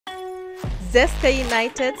Zesco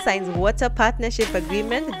United signs water partnership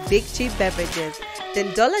agreement with Bigtree Beverages. The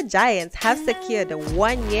Ndola Giants have secured a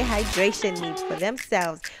one-year hydration need for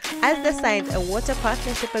themselves as they signed a water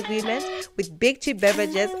partnership agreement with Bigtree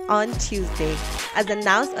Beverages on Tuesday. As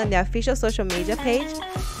announced on their official social media page,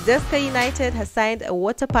 Zesco United has signed a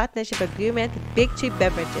water partnership agreement with Bigtree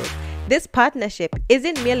Beverages. This partnership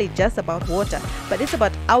isn't merely just about water, but it's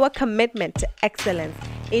about our commitment to excellence,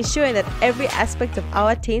 ensuring that every aspect of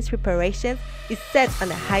our team's preparations is set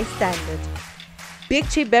on a high standard.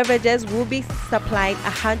 Bigtree Beverages will be supplying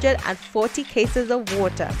 140 cases of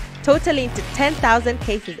water, totaling to 10,000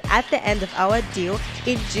 cases at the end of our deal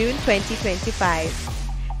in June 2025.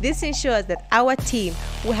 This ensures that our team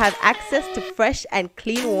will have access to fresh and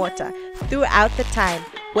clean water throughout the time,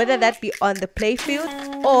 whether that be on the playfield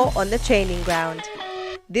or on the training ground.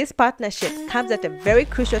 This partnership comes at a very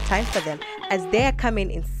crucial time for them as they are coming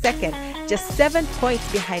in second, just 7 points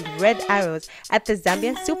behind Red Arrows at the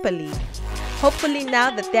Zambian Super League. Hopefully now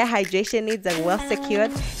that their hydration needs are well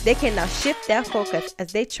secured, they can now shift their focus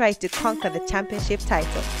as they try to conquer the championship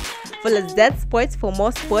title. Follow Z Sports for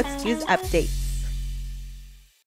more sports news updates.